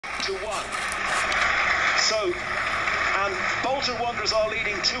to 1. So, and Bolton Wanderers are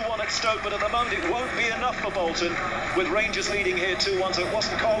leading 2-1 at Stoke, but at the moment it won't be enough for Bolton, with Rangers leading here 2-1. So it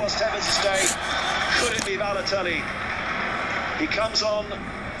wasn't Carlos Tevez' day. Could it be Balotelli? He comes on.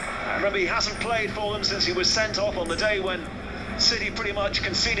 Remember, he hasn't played for them since he was sent off on the day when City pretty much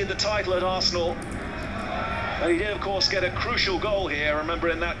conceded the title at Arsenal. And he did, of course, get a crucial goal here. Remember,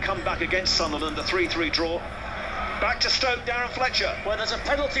 in that comeback against Sunderland, the 3-3 draw. Back to Stoke, Darren Fletcher. Well, there's a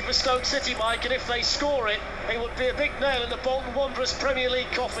penalty for Stoke City, Mike, and if they score it, it would be a big nail in the Bolton Wanderers Premier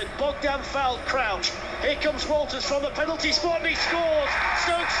League coffin. Bogdan fouled Crouch. Here comes Walters from the penalty spot, and he scores.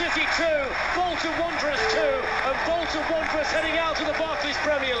 Stoke City 2, Bolton Wanderers 2, and Bolton Wanderers heading out to the Barclays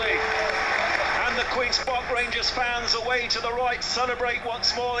Premier League. And the Queen's Park Rangers fans away to the right celebrate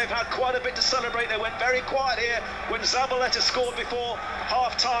once more. They've had quite a bit to celebrate. They went very quiet here when Zabaleta scored before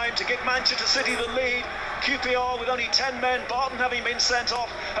half-time to give Manchester City the lead. QPR, with only 10 men, Barton having been sent off,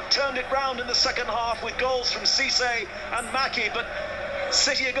 have turned it round in the second half with goals from Cisse and Mackie. But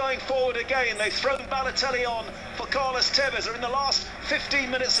City are going forward again. They've thrown Balotelli on for Carlos Tevez. They're in the last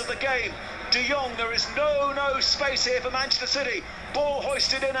 15 minutes of the game. De Jong, there is no space here for Manchester City. Ball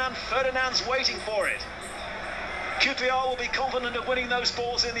hoisted in and Ferdinand's waiting for it. QPR will be confident of winning those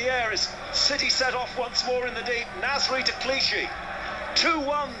balls in the air as City set off once more in the deep. Nasri to Clichy.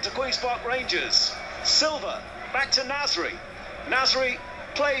 2-1 to Queen's Park Rangers. Silva back to Nasri. Nasri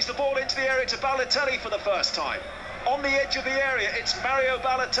plays the ball into the area to Balotelli for the first time. On the edge of the area, it's Mario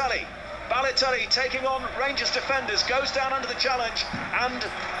Balotelli. Balotelli taking on Rangers defenders, goes down under the challenge and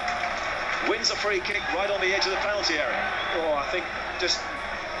wins a free kick right on the edge of the penalty area. Oh, I think just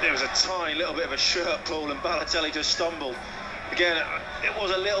there was a tiny little bit of a shirt pull and Balotelli just stumbled. Again, it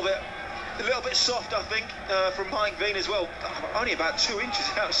was a little bit soft, I think, from Mike Veen as well. Only about 2 inches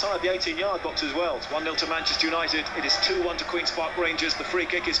outside the 18-yard box as well. It's 1-0 to Manchester United. It is 2-1 to Queen's Park Rangers. The free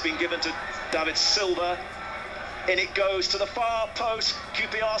kick has been given to David Silva. In it goes to the far post.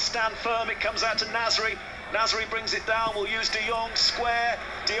 QPR stand firm. It comes out to Nasri. Nasri brings it down. Will use De Jong square.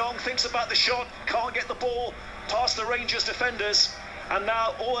 De Jong thinks about the shot. Can't get the ball past the Rangers defenders. And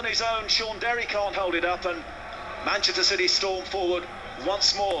now all on his own. Sean Derry can't hold it up. And Manchester City storm forward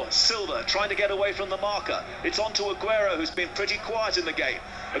once more. Silva trying to get away from the marker. It's on to Aguero, who's been pretty quiet in the game.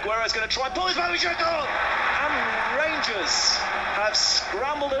 Aguero's going to try and pull his back. And Rangers have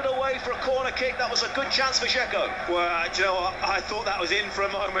scrambled it away for a corner kick. That was a good chance for Dzeko. Well, do you know what? I thought that was in for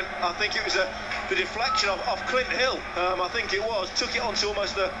a moment. I think it was the deflection off Clint Hill. I think it was. Took it onto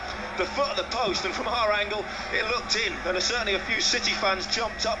almost the foot of the post, and from our angle, it looked in. And certainly a few City fans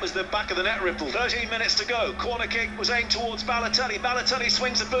jumped up as the back of the net rippled. 13 minutes to go. Corner kick was aimed towards Balotelli. Balotelli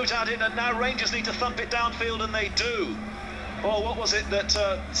swings a boot at it, and now Rangers need to thump it downfield, and they do. Oh, what was it that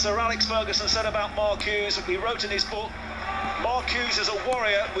Sir Alex Ferguson said about Mark Hughes? He wrote in his book, Mark Hughes is a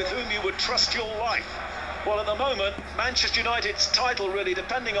warrior with whom you would trust your life. Well, at the moment, Manchester United's title really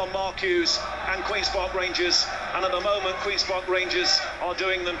depending on Mark Hughes and Queen's Park Rangers. And at the moment, Queen's Park Rangers are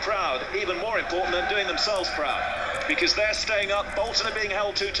doing them proud. Even more important than doing themselves proud, because they're staying up. Bolton are being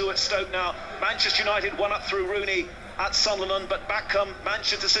held 2-2 at Stoke now. Manchester United won up through Rooney at Sunderland, but back come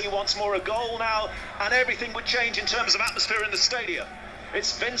Manchester City once more. A goal now, and everything would change in terms of atmosphere in the stadium.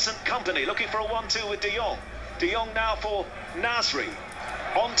 It's Vincent Kompany looking for a 1-2 with De Jong. De Jong now for Nasri.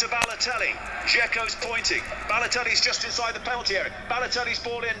 On to Balotelli. Dzeko's pointing. Balotelli's just inside the penalty area. Balotelli's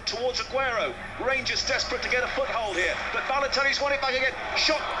ball in towards Aguero. Rangers desperate to get a foothold here, but Balotelli's won it back again.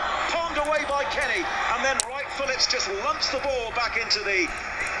 Shot palmed away by Kenny, and then Wright Phillips just lumps the ball back into the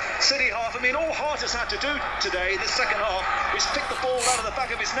City half. I mean, all Hart has had to do today, this second half, is pick the ball out of the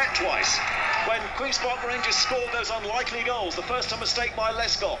back of his net twice. When Queen's Park Rangers scored those unlikely goals, the first a mistake by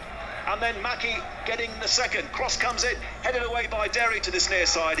Lescott, and then Mackie getting the second. Cross comes in, headed away by Derry to this near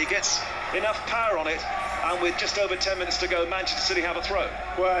side. He gets enough power on it, and with just over 10 minutes to go, Manchester City have a throw.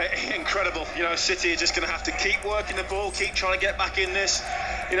 Well, incredible. You know, City are just going to have to keep working the ball, keep trying to get back in this.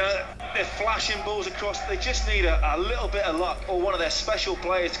 You know, they're flashing balls across. They just need a little bit of luck, or one of their special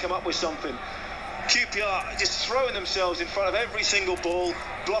players to come up with something. QPR just throwing themselves in front of every single ball,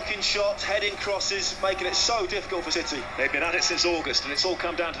 blocking shots, heading crosses, making it so difficult for City. They've been at it since August, and it's all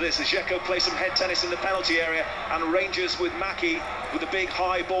come down to this as Dzeko plays some head tennis in the penalty area, and Rangers with Mackie with a big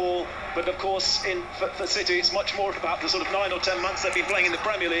high ball. But of course, for City, it's much more about the sort of 9 or 10 months they've been playing in the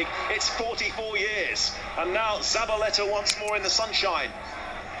Premier League. It's 44 years, and now Zabaleta once more in the sunshine.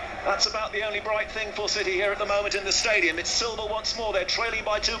 That's about the only bright thing for City here at the moment in the stadium. It's Silva once more. They're trailing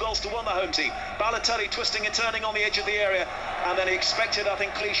by 2-1, the home team. Balotelli twisting and turning on the edge of the area, and then he expected, I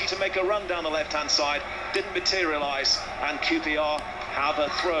think, Clichy to make a run down the left-hand side. Didn't materialise, and QPR have a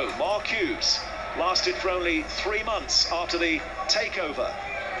throw. Mark Hughes lasted for only 3 months after the takeover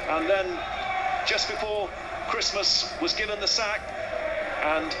and then just before Christmas was given the sack,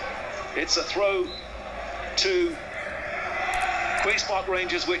 and it's a throw to Queen's Park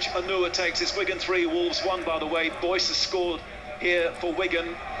Rangers, which Anua takes. It's Wigan 3, Wolves 1, by the way. Boyce has scored here for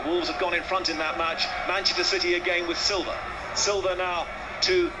Wigan. Wolves have gone in front in that match. Manchester City again with Silva. Silva now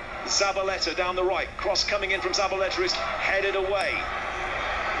to Zabaleta down the right. Cross coming in from Zabaleta is headed away.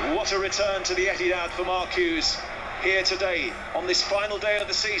 What a return to the Etihad for Mark Hughes here today on this final day of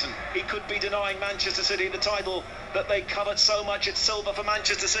the season. He could be denying Manchester City the title that they covered so much. It's silver for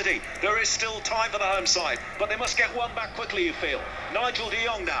Manchester City. There is still time for the home side, but they must get one back quickly, you feel. Nigel de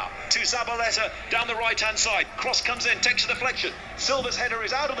Jong now to Zabaleta down the right hand side. Cross comes in, takes a deflection. Silva's header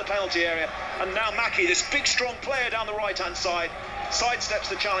is out of the penalty area, and now Mackie, this big strong player down the right hand side, sidesteps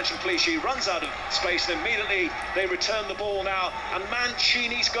the challenge from Clichy, runs out of space, and immediately they return the ball now, and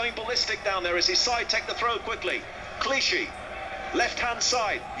Mancini's going ballistic down there as his side take the throw quickly. Clichy, left-hand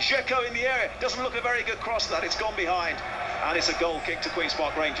side, Dzeko in the area, doesn't look a very good cross that, it's gone behind, and it's a goal kick to Queen's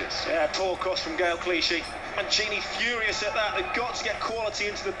Park Rangers. Yeah, poor cross from Gael Clichy. Mancini furious at that. They've got to get quality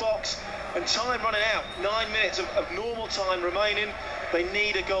into the box, and time running out, 9 minutes of normal time remaining. They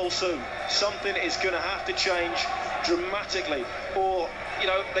need a goal soon. Something is going to have to change dramatically, or they're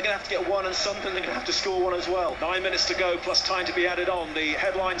going to have to get one, and something they're going to have to score one as well. 9 minutes to go, plus time to be added on. The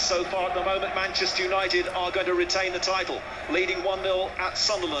headlines so far at the moment: Manchester United are going to retain the title, leading 1-0 at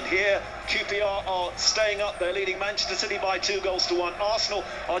Sunderland. Here, QPR are staying up. They're leading Manchester City by 2-1. Arsenal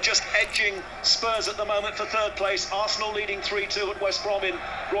are just edging Spurs at the moment for third place. Arsenal leading 3-2 at West Brom in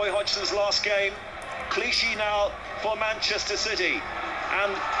Roy Hodgson's last game. Clichy now for Manchester City,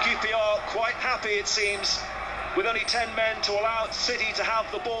 and QPR quite happy, it seems, with only 10 men to allow City to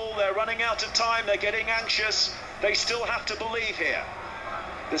have the ball. They're running out of time, they're getting anxious. They still have to believe here.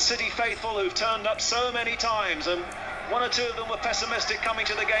 The City faithful who've turned up so many times, and one or two of them were pessimistic coming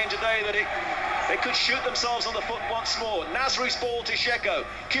to the game today that they could shoot themselves on the foot once more. Nasri's ball to Dzeko.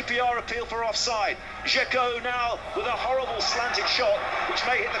 QPR appeal for offside. Dzeko now with a horrible slanted shot, which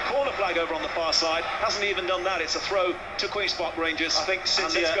may hit the corner flag over on the far side. Hasn't even done that. It's a throw to Queen's Park Rangers. I think City...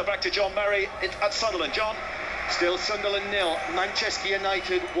 And let's go back to John Murray at Sunderland. John? Still Sunderland 0, Manchester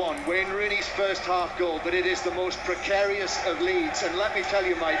United 1. Wayne Rooney's first half goal, but it is the most precarious of leads. And let me tell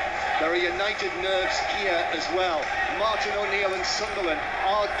you, Mike, there are United nerves here as well. Martin O'Neill and Sunderland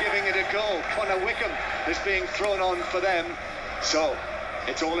are giving it a go. Connor Wickham is being thrown on for them. So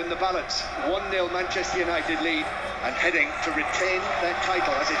it's all in the balance. 1-0 Manchester United lead, and heading to retain their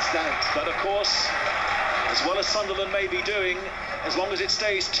title as it stands. But of course, as well as Sunderland may be doing, as long as it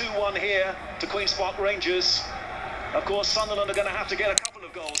stays 2-1 here to Queen's Park Rangers, of course Sunderland are going to have to get a couple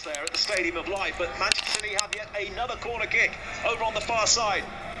of goals there at the Stadium of Light. But Manchester City have yet another corner kick over on the far side.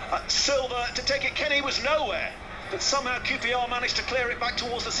 Silva to take it. Kenny was nowhere, but somehow QPR managed to clear it back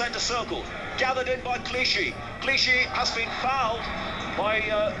towards the centre circle. Gathered in by Clichy. Clichy has been fouled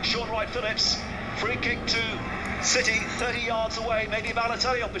by Sean Wright-Phillips. Free kick to City, 30 yards away. Maybe a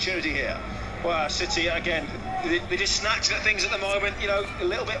Balotelli opportunity here. Well, City again, they're just snatching at things at the moment, a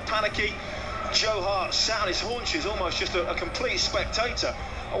little bit panicky. Joe Hart sat on his haunches, almost just a complete spectator.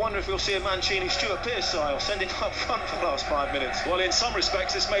 I wonder if we'll see a Mancini Stuart Pearce style, sending up front for the last 5 minutes. Well, in some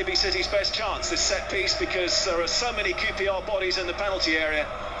respects, this may be City's best chance, this set piece, because there are so many QPR bodies in the penalty area.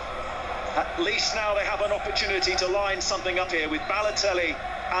 At least now they have an opportunity to line something up here with Balotelli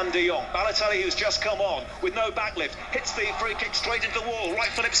and de Jong. Balotelli, who's just come on with no backlift, hits the free kick straight into the wall.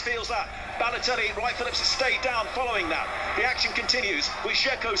 Wright-Phillips feels that. Balotelli, Wright-Phillips has stayed down following that. The action continues with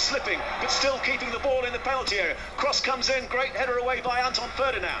Dzeko slipping, but still keeping the ball in the penalty area. Cross comes in, great header away by Anton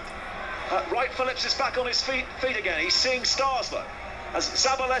Ferdinand. Wright-Phillips is back on his feet again. He's seeing stars though, as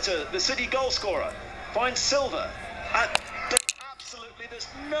Zabaleta, the City goal scorer, finds Silva. Absolutely, there's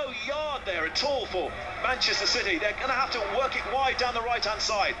no yard there at all for Manchester City. They're going to have to work it wide down the right-hand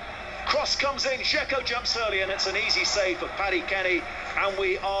side. Cross comes in, Dzeko jumps early, and it's an easy save for Paddy Kenny, and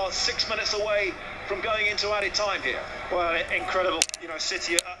we are 6 minutes away from going into added time here. Well, incredible.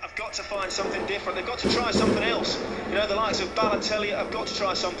 City have got to find something different. They've got to try something else. The likes of Balotelli have got to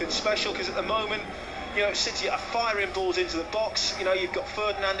try something special, because at the moment, City are firing balls into the box. You've got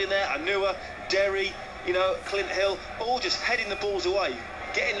Ferdinand in there, Anua, Derry, Clint Hill, all just heading the balls away,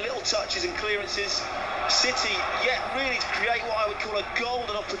 getting little touches and clearances. City yet really to create what I would call a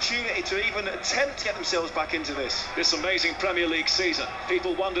golden opportunity to even attempt to get themselves back into this amazing Premier League season.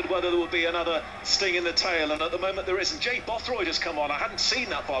 People wondered whether there would be another sting in the tail, and at the moment there isn't. Jay Bothroyd has come on. I hadn't seen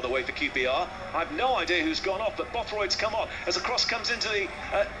that, by the way, for QPR. I have no idea who's gone off, but Bothroyd's come on as a cross comes into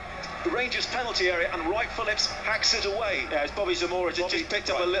the Rangers penalty area, and Wright Phillips hacks it away. Yeah, it's Bobby Zamora just picked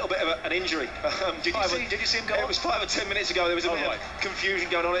up a little bit of an injury. Did you see him go? It was 5 or 10 minutes ago. There was a bit of confusion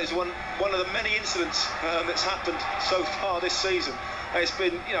going on. It's one of the many incidents that's happened so far this season. It's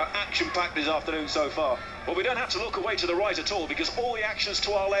been, action-packed this afternoon so far. Well, we don't have to look away to the right at all, because all the action's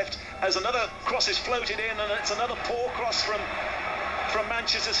to our left as another cross is floated in, and it's another poor cross from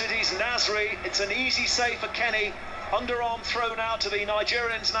Manchester City's Nasri. It's an easy save for Kenny. Underarm throw now to the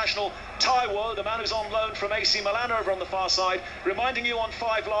Nigerian international Taiwo, the man who's on loan from AC Milan over on the far side. Reminding you on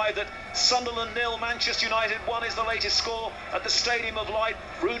 5 Live that Sunderland 0, Manchester United 1 is the latest score at the Stadium of Light.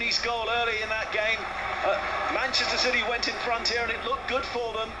 Rooney's goal early in that game. Manchester City went in front here and it looked good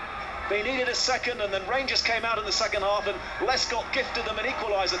for them. They needed a second, and then Rangers came out in the second half, and Lescott gifted them an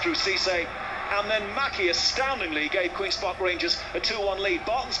equaliser through Cisse. And then Mackie astoundingly gave Queen's Park Rangers a 2-1 lead.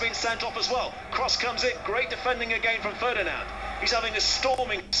 Barton's been sent off as well. Cross comes in, great defending again from Ferdinand. He's having a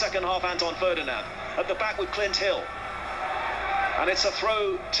storming second half, Anton Ferdinand, at the back with Clint Hill. And it's a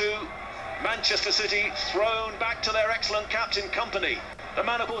throw to Manchester City, thrown back to their excellent captain Company. The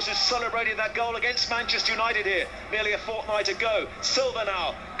man, of course, who celebrated that goal against Manchester United here nearly a fortnight ago. Silva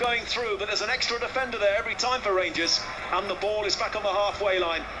now going through, but there's an extra defender there every time for Rangers, and the ball is back on the halfway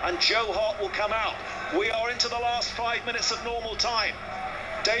line, and Joe Hart will come out. We are into the last 5 minutes of normal time.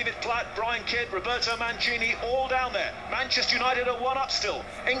 David Platt, Brian Kidd, Roberto Mancini, all down there. Manchester United are 1 up still.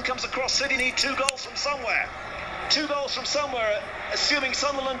 In comes the cross. City need 2 goals from somewhere. 2 goals from somewhere, assuming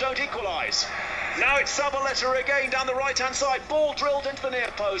Sunderland don't equalise. Now it's Zabaleta again down the right-hand side. Ball drilled into the near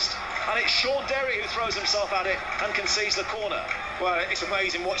post, and it's Sean Derry who throws himself at it and concedes the corner. Well, it's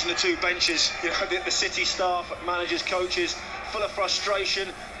amazing watching the 2 benches. The City staff, managers, coaches, full of frustration.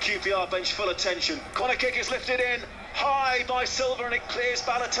 QPR bench full of tension. Corner kick is lifted in high by Silva, and it clears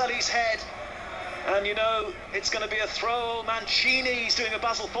Balotelli's head. And it's going to be a throw. Mancini's doing a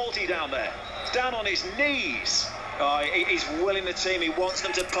Basil Fawlty down there. He's down on his knees. He's willing the team. He wants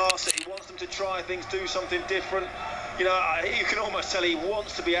them to pass it. He wants them to try things, do something different. You can almost tell he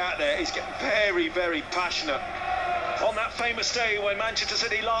wants to be out there. He's getting very, very passionate. On that famous day when Manchester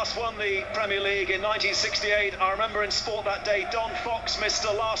City last won the Premier League in 1968, I remember in sport that day, Don Fox missed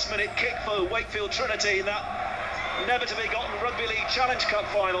a last-minute kick for Wakefield Trinity in that never-to-be-forgotten Rugby League Challenge Cup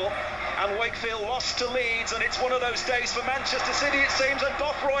final. And Wakefield lost to Leeds, and it's one of those days for Manchester City, it seems, and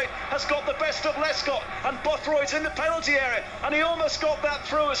Bothroyd has got the best of Lescott, and Bothroyd's in the penalty area, and he almost got that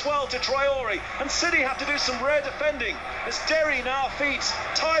through as well to Traore, and City have to do some rare defending as Derry now feeds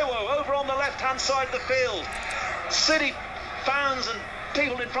Taiwo over on the left-hand side of the field. City fans and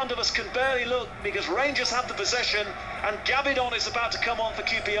people in front of us can barely look because Rangers have the possession, and Gabidon is about to come on for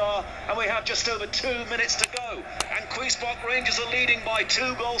QPR, and we have just over 2 minutes to go, and Queen's Park Rangers are leading by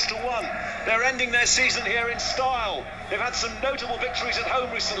 2 goals to 1. They're ending their season here in style. They've had some notable victories at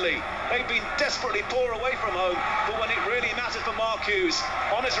home recently. They've been desperately poor away from home, but when it really mattered for Mark Hughes,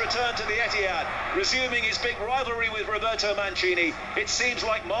 on his return to the Etihad, resuming his big rivalry with Roberto Mancini, it seems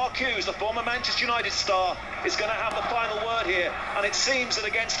like Mark Hughes, the former Manchester United star, is going to have the final word here, and it seems that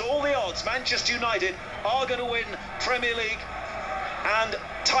against all the odds, Manchester United are going to win Premier League and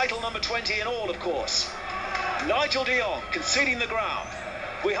title number 20 in all, of course. Nigel de Jong conceding the ground.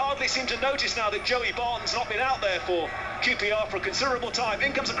 We hardly seem to notice now that Joey Barton's not been out there for QPR for a considerable time.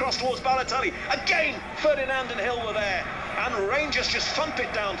 In comes across towards Balotelli. Again, Ferdinand and Hill were there, and Rangers just thump it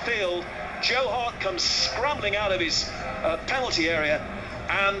downfield. Joe Hart comes scrambling out of his penalty area,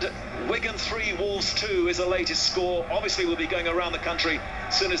 and Wigan 3, Wolves 2 is the latest score. Obviously, we'll be going around the country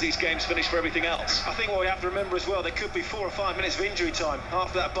as soon as these games finish for everything else. I think what we have to remember as well, there could be 4 or 5 minutes of injury time.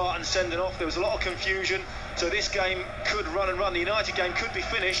 After that Barton sending off, there was a lot of confusion. So this game could run and run. The United game could be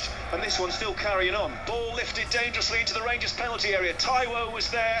finished, and this one's still carrying on. Ball lifted dangerously into the Rangers penalty area. Taiwo was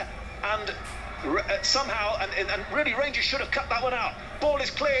there, and somehow, and really Rangers should have cut that one out. Ball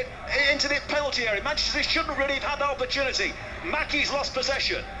is cleared into the penalty area. Manchester City shouldn't really have had that opportunity. Mackie's lost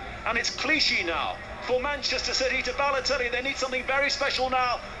possession, and it's Clichy now for Manchester City to Balotelli. They need something very special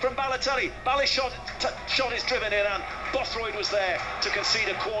now from Balotelli. Bally's shot is driven in, and Bothroyd was there to concede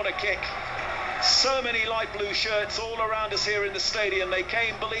a corner kick. So many light blue shirts all around us here in the stadium. They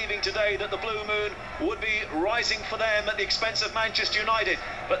came believing today that the blue moon would be rising for them at the expense of Manchester United.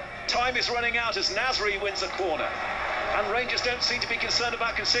 But time is running out as Nasri wins a corner. And Rangers don't seem to be concerned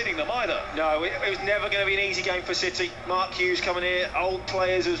about conceding them either. No, it was never going to be an easy game for City. Mark Hughes coming here, old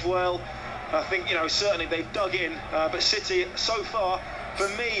players as well. I think, certainly they've dug in, but City so far for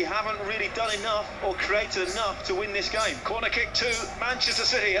me, haven't really done enough or created enough to win this game. Corner kick to Manchester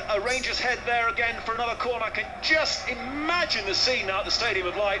City. A Rangers head there again for another corner. I can just imagine the scene now at the Stadium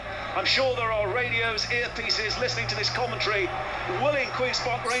of Light. I'm sure there are radios, earpieces listening to this commentary, willing Queen's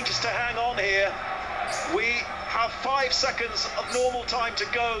Park Rangers to hang on here. We have 5 seconds of normal time to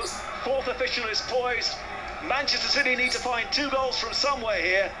go. Fourth official is poised. Manchester City need to find 2 goals from somewhere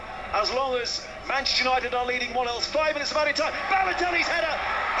here. As long as Manchester United are leading 1-0, 5 minutes of added time. Balotelli's header,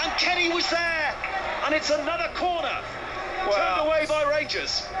 and Kenny was there, and it's another corner. Turned away by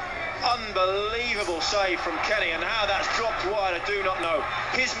Rangers. Unbelievable save from Kenny, and how that's dropped wide, I do not know.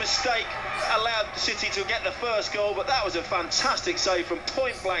 His mistake allowed City to get the first goal, but that was a fantastic save from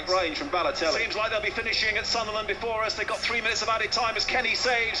point-blank range from Balotelli. Seems like they'll be finishing at Sunderland before us. They've got 3 minutes of added time as Kenny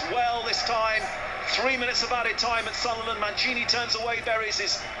saves well this time. 3 minutes of added time at Sunderland. Mancini turns away, buries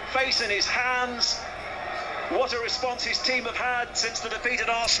his face in his hands. What a response his team have had since the defeat at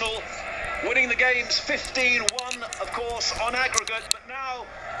Arsenal. Winning the games 15-1, of course, on aggregate, but now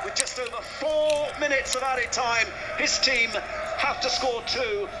with just over 4 minutes of added time, his team have to score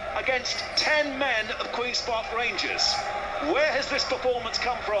 2 against 10 men of Queen's Park Rangers. Where has this performance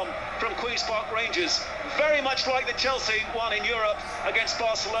come from Queen's Park Rangers? Very much like the Chelsea one in Europe against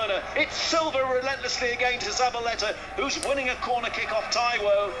Barcelona. It's Silva relentlessly again to Zabaleta, who's winning a corner kick off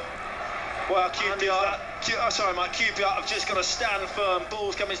Taiwo. Well, QPR have just got to stand firm.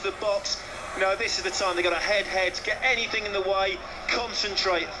 Balls come into the box. You know, this is the time they've got to head, get anything in the way,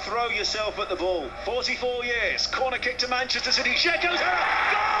 concentrate, throw yourself at the ball. 44 years, corner kick to Manchester City. Dzeko's header,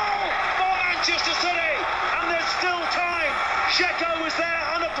 goal for Manchester City, and there's still time. Dzeko was there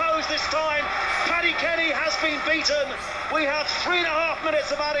unopposed this time. Paddy Kenny has been beaten. We have 3.5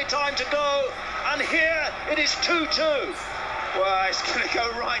 minutes of added time to go, and here it is 2-2. Well, it's going to go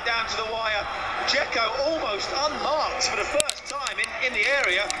right down to the wire. Dzeko almost unmarked for the first time in the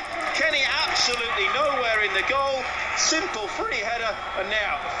area. Kenny absolutely nowhere in the goal. Simple free header, and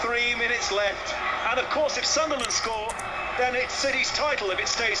now 3 minutes left. And of course, if Sunderland score, then it's City's title if it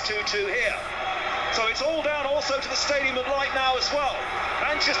stays 2-2 here. So it's all down also to the Stadium of Light now as well.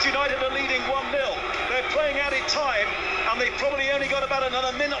 Manchester United are leading 1-0. They're playing added time, and they've probably only got about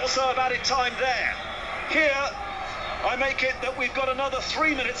another minute or so of added time there. Here, I make it that we've got another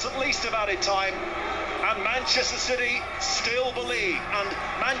 3 minutes at least of added time, and Manchester City still believe, and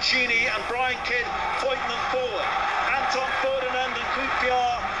Mancini and Brian Kidd pointing them forward. Anton Ferdinand and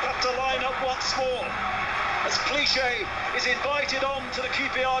QPR have to line up once more, as Cliche is invited on to the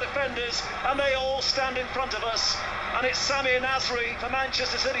QPR defenders, and they all stand in front of us, and it's Samir Nasri for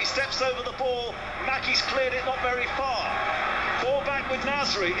Manchester City, steps over the ball. Mackey's cleared it not very far. 4 back with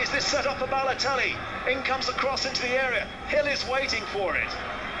Nasri. Is this set up for Balotelli? In comes the cross into the area. Hill is waiting for it.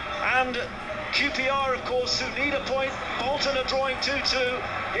 And QPR, of course, who need a point. Bolton are drawing 2-2.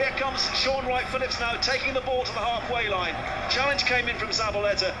 Here comes Sean Wright-Phillips now, taking the ball to the halfway line. Challenge came in from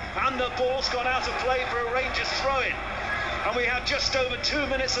Zabaleta, and the ball's gone out of play for a Rangers throw-in. And we have just over 2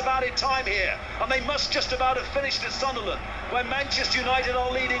 minutes of added time here. And they must just about have finished at Sunderland, where Manchester United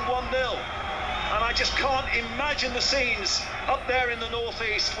are leading 1-0. And I just can't imagine the scenes up there in the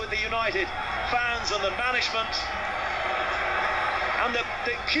northeast with the United fans and the management. And the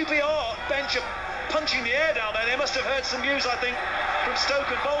QPR bench are punching the air down there. They must have heard some news, I think, from Stoke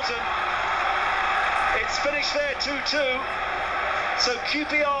and Bolton. It's finished there 2-2. So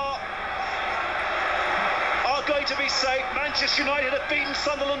QPR are going to be safe. Manchester United have beaten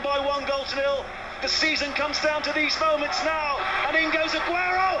Sunderland by 1-0. The season comes down to these moments now. And in goes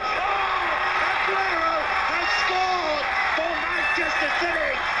Aguero. Aguero has scored for Manchester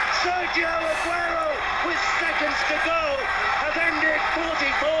City. Sergio Aguero, with seconds to go, has ended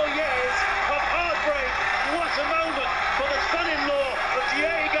 44 years of heartbreak. What a moment for the son-in-law of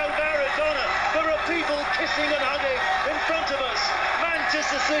Diego Maradona. There are people kissing and hugging in front of us.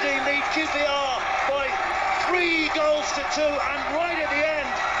 Manchester City lead QPR by 3-2, and right at the end,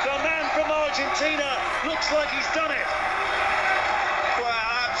 the man from Argentina looks like he's done it.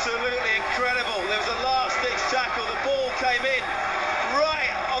 Absolutely incredible. There was a last-ditch tackle. The ball came in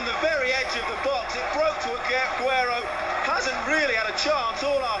right on the very edge of the box. It broke to Aguero. Hasn't really had a chance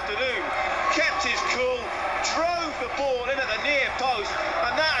all afternoon. Kept his cool, drove the ball in at the near post,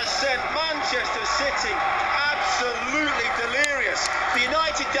 and that has sent Manchester City absolutely delirious. The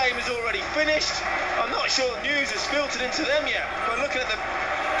United game is already finished. I'm not sure news has filtered into them yet, but looking at the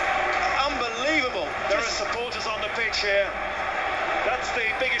unbelievable. There are supporters on the pitch here. That's the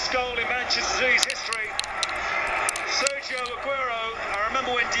biggest goal in Manchester City's history. Sergio Aguero, I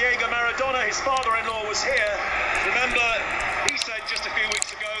remember when Diego Maradona, his father-in-law, was here. Remember, he said just a few weeks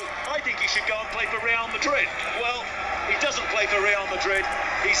ago, I think he should go and play for Real Madrid. Well, he doesn't play for Real Madrid.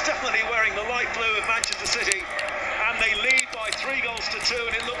 He's definitely wearing the light blue of Manchester City, and they lead by 3 goals to 2,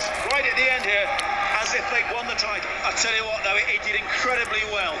 and it looks right at the end here as if they'd won the title. I tell you what, though, he did incredibly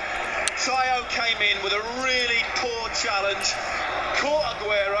well. Tayo came in with a really poor challenge, caught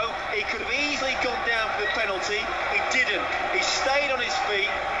Aguero. He could have easily gone down for the penalty. He didn't. He stayed on his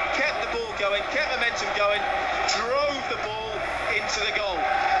feet, kept the ball going, kept momentum going, drove the ball into the goal.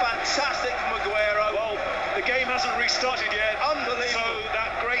 Fantastic from Aguero. Well, the game hasn't restarted yet. Unbelievable. So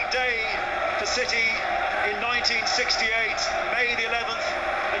that great day for City in 1968, May the 11th.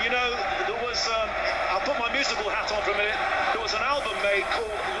 And you know, there was, I'll put my musical hat on for a minute. There was an album made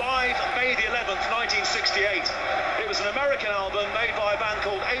called Live May the 11th, 1968. It was an American album made by a band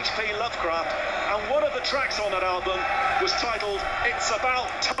called H.P. Lovecraft. And one of the tracks on that album was titled It's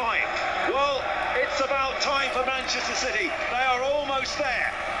About Time. Well, it's about time for Manchester City. They are almost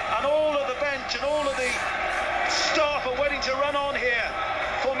there. And all of the bench and all of the staff are waiting to run on here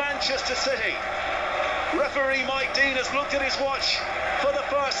for Manchester City. Referee Mike Dean has looked at his watch for the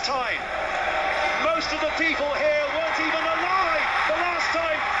first time. Most of the people here weren't even alive the last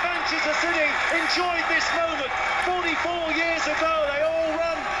time Manchester City enjoyed this moment. 44 years ago, they all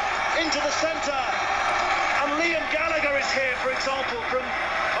run into the centre. And Liam Gallagher is here, for example, from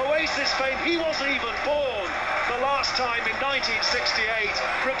Oasis fame. He wasn't even born the last time in 1968.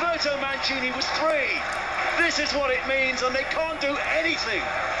 Roberto Mancini was 3. This is what it means, and they can't do anything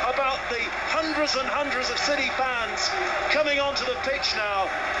about the hundreds and hundreds of City fans coming onto the pitch now.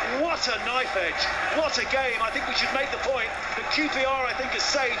 What a knife edge, what a game. I think we should make the point that QPR, I think, is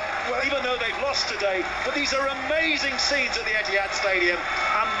safe, even though they've lost today. But these are amazing scenes at the Etihad Stadium,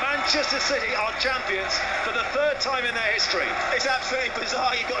 and Manchester City are champions for the 3rd time in their history. It's absolutely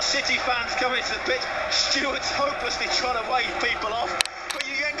bizarre. You've got City fans coming to the pitch, stewards hopelessly trying to wave people off, but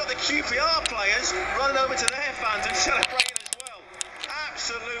you ain't got the QPR players running over to their fans and celebrating as well.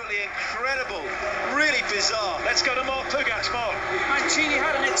 Absolutely incredible, really bizarre. Let's go to Mark Pugac. Mark. Mancini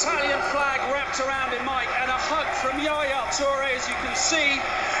had an Italian flag wrapped around him, Mike, and a hug from Yaya Toure. As you can see,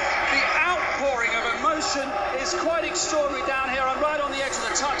 the outpouring of emotion is quite extraordinary down here. I'm right on the edge of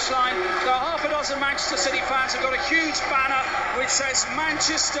the touchline. There are half a dozen Manchester City fans who've got a huge banner which says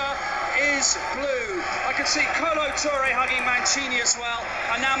Manchester is blue. I can see Kolo Toure hugging Mancini as well,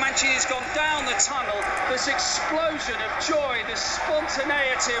 and now Mancini's gone down the tunnel. This explosion of joy, this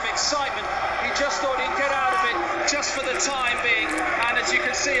spontaneity of excitement, he just thought he'd get out of it just for the time being, and as you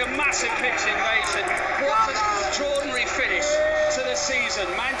can see, a massive pitch invasion. What an extraordinary finish to the season.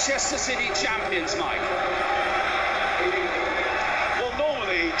 Manchester City champions, Mike. Well,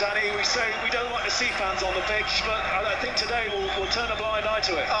 normally, Danny, we say we don't like to see fans on the pitch, but I think today we'll turn a blind eye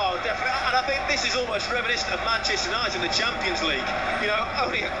to it. Oh, definitely. And I think this is almost reminiscent of Manchester United in the Champions League. You know,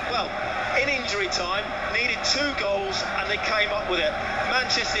 only, well, in injury time, needed 2 goals, and they came up with it.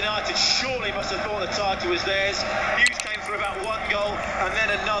 Manchester United surely must have thought the title was theirs. Hughes came for about 1 goal, and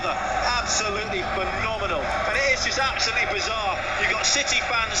then another. Absolutely phenomenal. And it is just absolutely bizarre. You've got City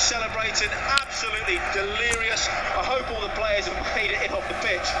fans celebrating, absolutely delirious. I hope all the players have made it in off the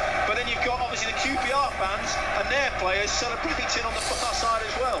pitch. But then you've got, obviously, the QPR fans and their players celebrating on the far side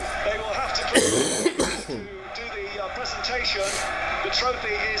as well. They will have to do the presentation. The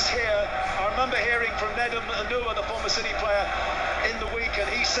trophy is here. I remember hearing from Nedum Anua, the former City player, in the week, and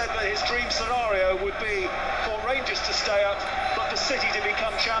he said that his dream scenario would be for Rangers to stay up, but for City to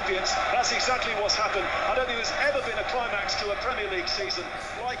become champions. That's exactly what's happened. I don't think there's ever been a climax to a Premier League season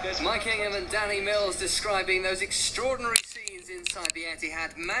like this. Mike Ingham and Danny Mills describing those extraordinary scenes inside the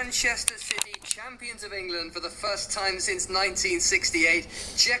Etihad. Manchester City, champions of England for the first time since 1968.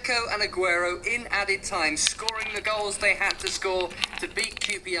 Dzeko and Aguero in added time, scoring the goals they had to score to beat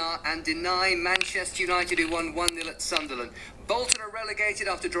QPR and deny Manchester United, who won 1-0 at Sunderland. Bolton are relegated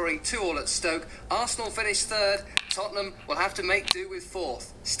after drawing 2-2 at Stoke. Arsenal finished 3rd. Tottenham will have to make do with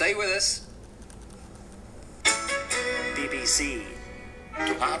 4th. Stay with us. BBC.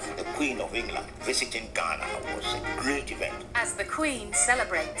 To have the Queen of England visiting Ghana was a great event. As the Queen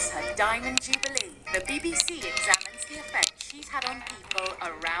celebrates her Diamond Jubilee, the BBC examines the effect she's had on people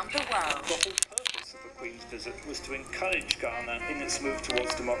around the world. The whole purpose of the Queen's visit was to encourage Ghana in its move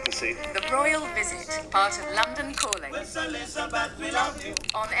towards democracy. The Royal Visit, part of London Calling.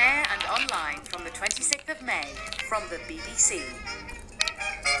 On air and online from the 26th of May, from the BBC.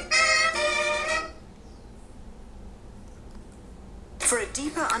 For a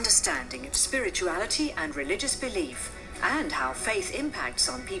deeper understanding of spirituality and religious belief, and how faith impacts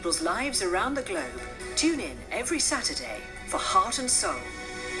on people's lives around the globe, tune in every Saturday for Heart and Soul.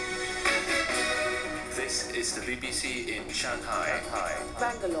 This is the BBC in Shanghai.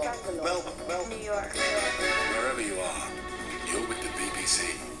 Bangalore, Melbourne, New York. Wherever you are, you're with the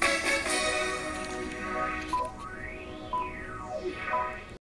BBC.